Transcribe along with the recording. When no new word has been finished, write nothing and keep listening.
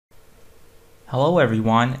Hello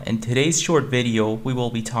everyone, in today's short video we will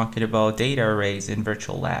be talking about data arrays in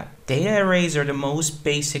VirtualLab. Data arrays are the most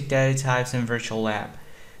basic data types in VirtualLab.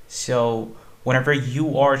 So whenever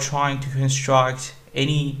you are trying to construct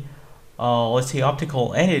any let's say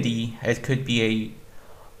optical entity, it could be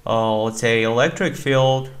a let's say electric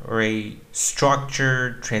field or a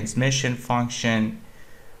structured transmission function,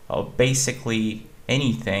 basically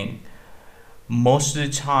anything. Most of the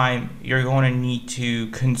time you're going to need to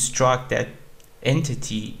construct that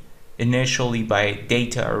entity initially by a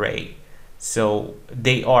data array, so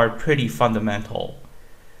they are pretty fundamental.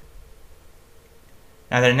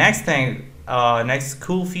 Now the next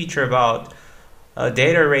cool feature about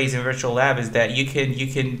data arrays in VirtualLab is that you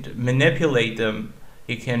can manipulate them,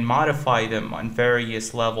 you can modify them on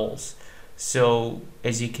various levels. So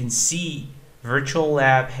as you can see,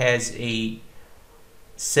 VirtualLab has a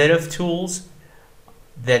set of tools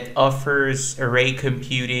that offers array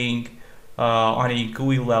computing on a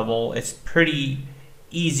GUI level. It's pretty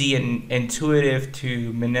easy and intuitive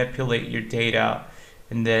to manipulate your data,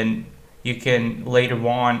 and then you can later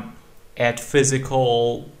on add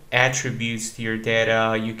physical attributes to your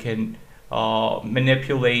data. You can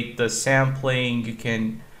manipulate the sampling, you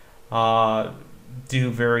can do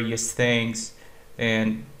various things,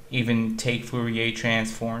 and even take Fourier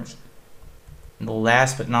transforms. And the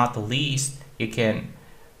last but not the least, you can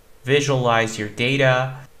visualize your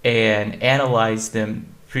data and analyze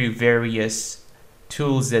them through various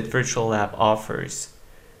tools that VirtualLab offers.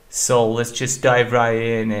 So let's just dive right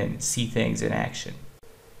in and see things in action.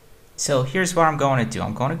 So here's what I'm going to do.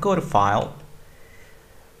 I'm going to go to File.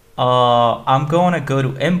 I'm going to go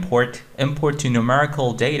to Import to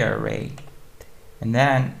Numerical Data Array. And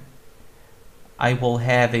then I will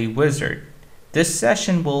have a wizard. This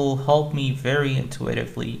session will help me very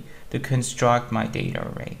intuitively to construct my data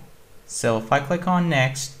array. So if I click on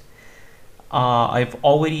Next, I've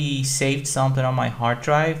already saved something on my hard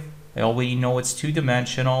drive. I already know it's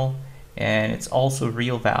two-dimensional and it's also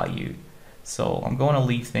real value. So I'm going to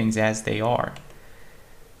leave things as they are.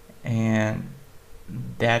 And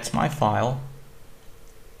that's my file.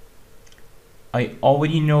 I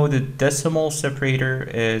already know the decimal separator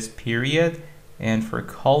is period, and for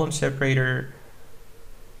column separator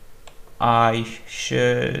I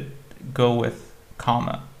should go with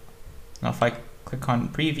comma. Now if I click on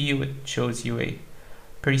preview, it shows you a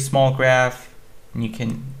pretty small graph, and you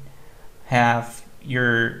can have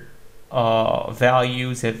your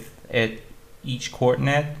values at each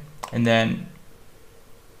coordinate. And then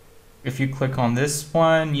if you click on this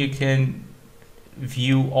one, you can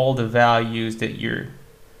view all the values that your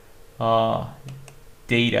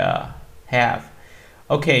data have.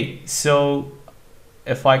 Okay, so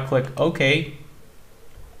if I click OK,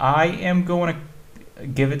 I am going to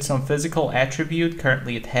give it some physical attribute.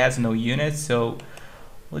 Currently it has no unit, so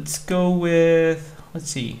let's go with, let's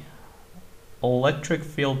see, electric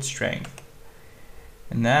field strength.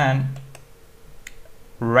 And then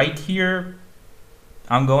right here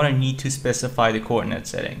I'm going to need to specify the coordinate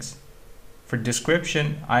settings. For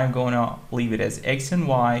description, I'm going to leave it as X and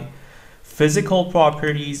Y. Physical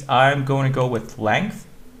properties, I'm going to go with length.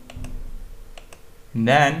 And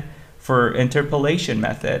then for interpolation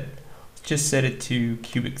method, just set it to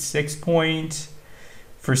cubic 6 point.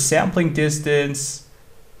 For sampling distance,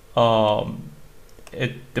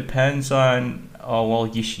 it depends on, well,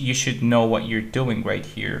 you should know what you're doing right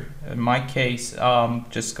here. In my case, I'm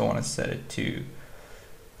just going to set it to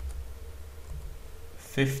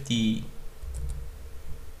 50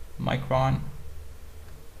 micron.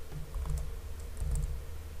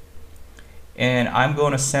 And I'm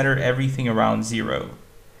going to center everything around 0.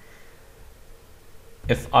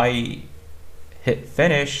 If I hit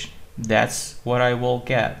finish, that's what I will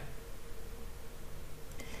get.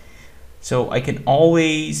 So I can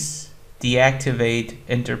always deactivate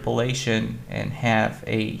interpolation and have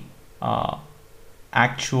a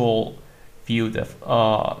actual view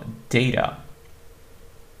of data.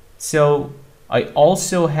 So I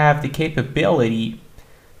also have the capability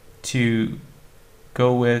to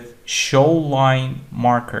go with show line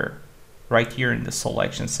marker right here in the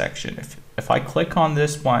selection section. If I click on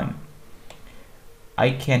this one,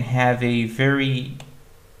 I can have a very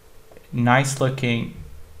nice looking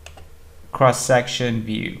cross-section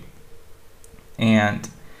view, and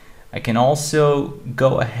I can also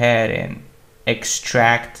go ahead and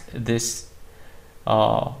extract this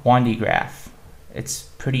 1D graph. It's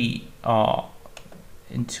pretty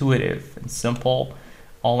intuitive and simple.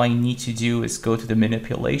 All I need to do is go to the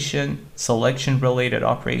manipulation, selection related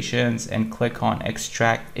operations, and click on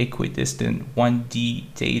extract equidistant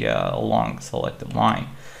 1D data along selected line.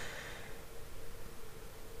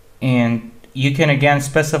 And you can again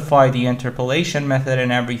specify the interpolation method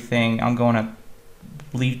and everything. I'm going to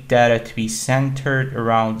leave data to be centered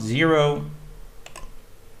around 0.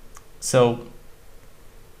 So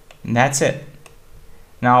that's it.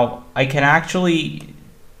 Now I can actually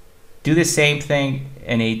do the same thing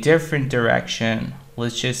in a different direction.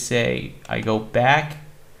 Let's just say I go back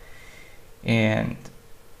and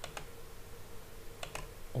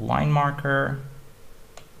line marker.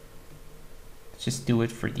 Let's just do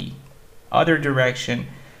it for the other direction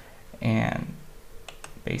and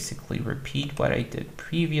basically repeat what I did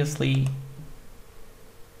previously.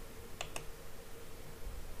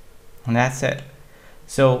 And that's it.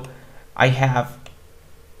 So I have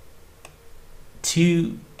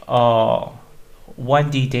two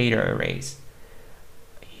 1D data arrays.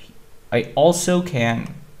 I also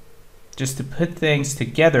can, just to put things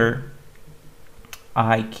together,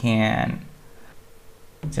 I can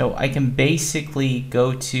basically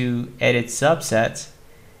go to edit subsets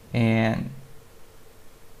and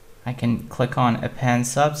I can click on append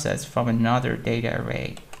subsets from another data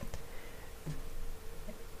array.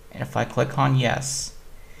 And if I click on yes,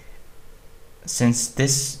 since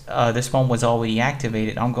this one was already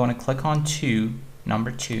activated, I'm going to click on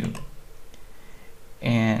number 2,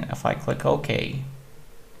 and if I click OK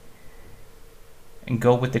and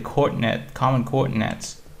go with the common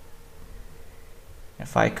coordinates,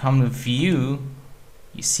 if I come to view,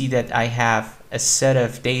 you see that I have a set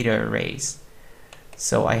of data arrays.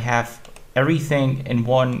 So I have everything in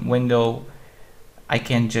one window. I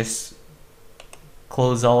can just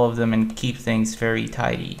close all of them and keep things very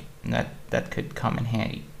tidy, and that could come in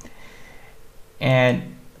handy.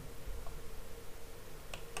 And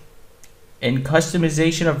in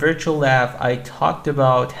customization of VirtualLab, I talked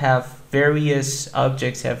about have various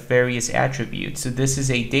objects have various attributes. So this is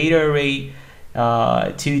a data array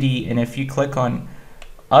 2D, and if you click on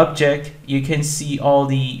object, you can see all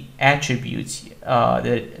the attributes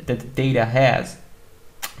that the data has.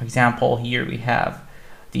 For example, here we have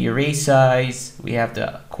the array size, we have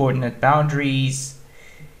the coordinate boundaries,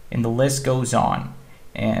 and the list goes on.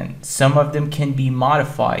 And some of them can be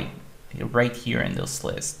modified right here in this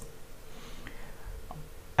list.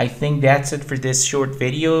 I think that's it for this short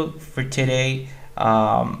video for today.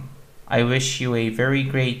 I wish you a very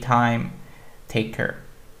great time. Take care.